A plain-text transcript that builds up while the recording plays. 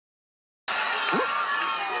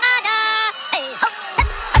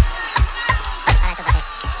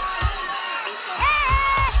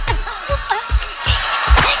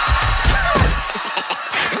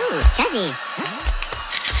jazzy.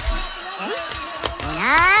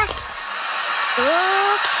 Una, two.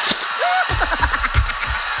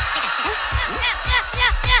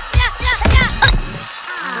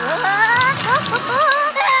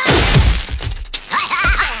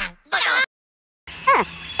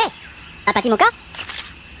 Apa muka?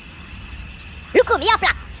 Luku biar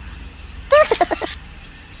plak.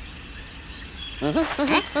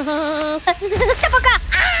 Terbuka.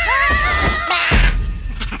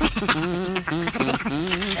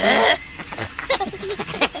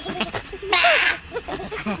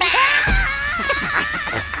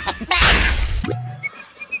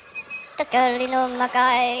 Tekelino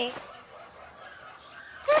makai.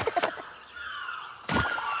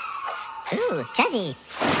 Jazzy.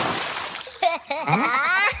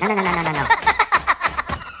 No.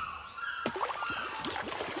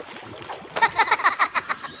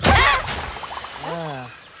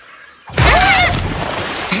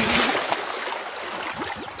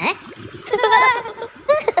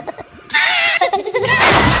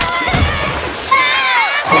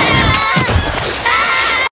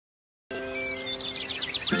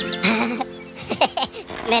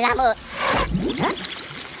 Melamu.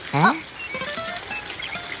 Huh?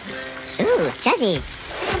 Jazzy.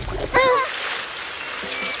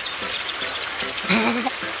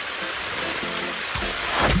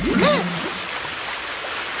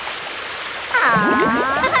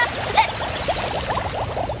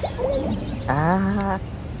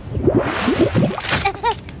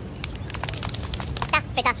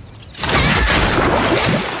 Beta.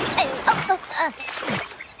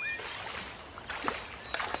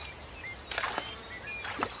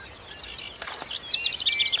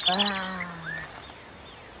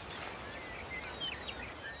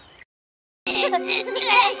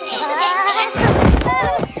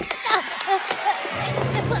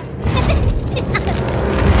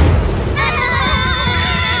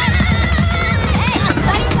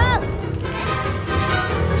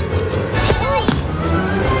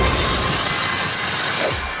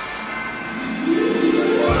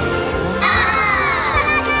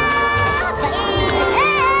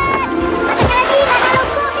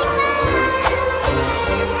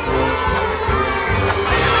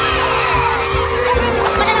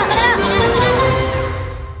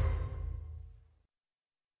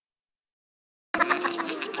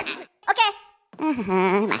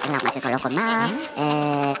 Makin kalau kau mah,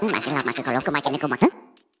 makin kalau kau makin aku makan.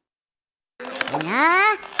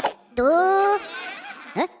 Una, two,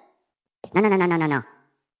 no.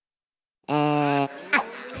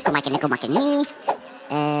 Kau makin ni.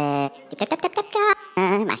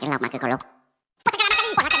 Tap. Makin kalau.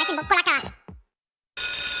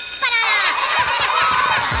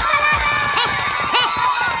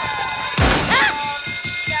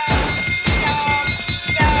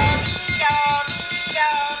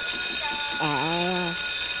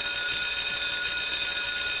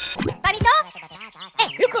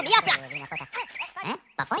 Luku biar plak.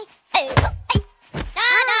 Papoy?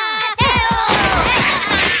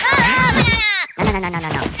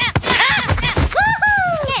 No.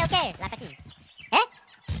 Okay. Lapati.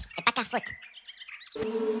 Pakai foot.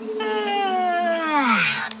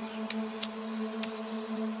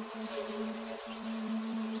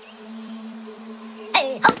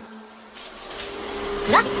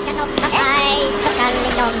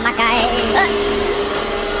 Kalau makai.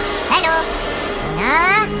 Hello.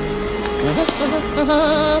 Nah.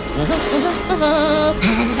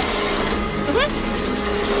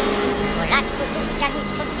 Ulat kucing cari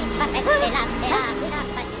kucing pakai tela guna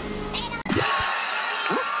pati.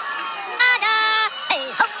 Ada.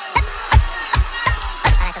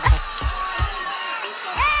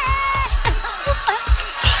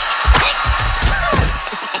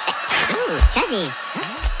 Jazzy.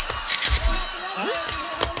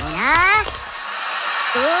 Una,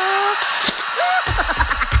 two.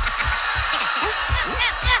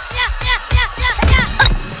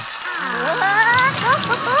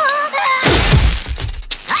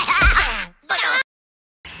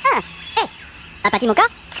 Apa muka?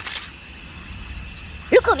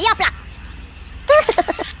 Luku biar plak.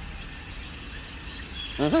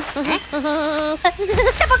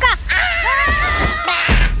 Terbuka.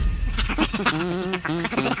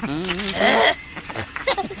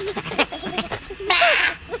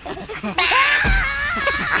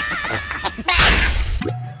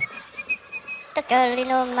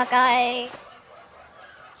 Tekelino makai.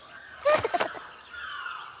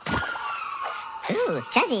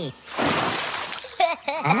 Jazzy.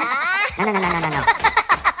 No.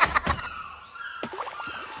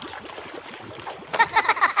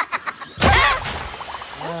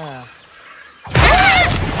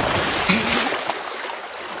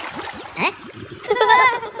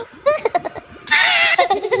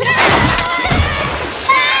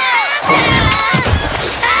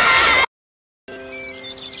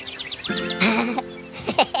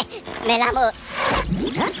 Melamu.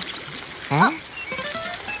 Huh?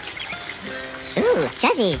 Ooh,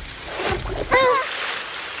 Jazzy.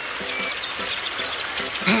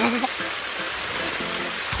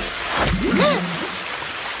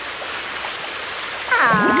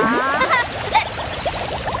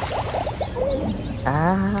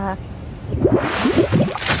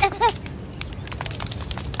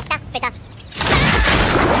 Tak, sepeda.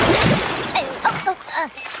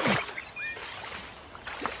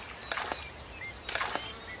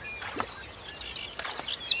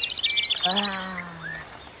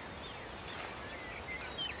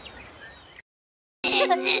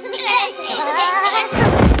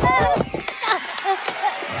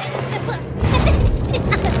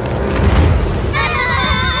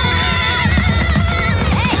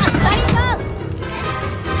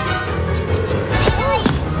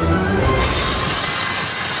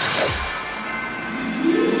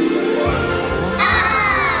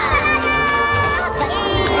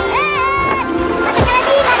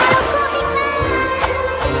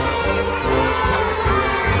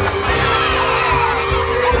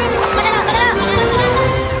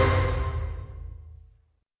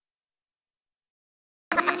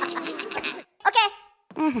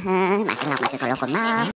 Makin kalau kon mah.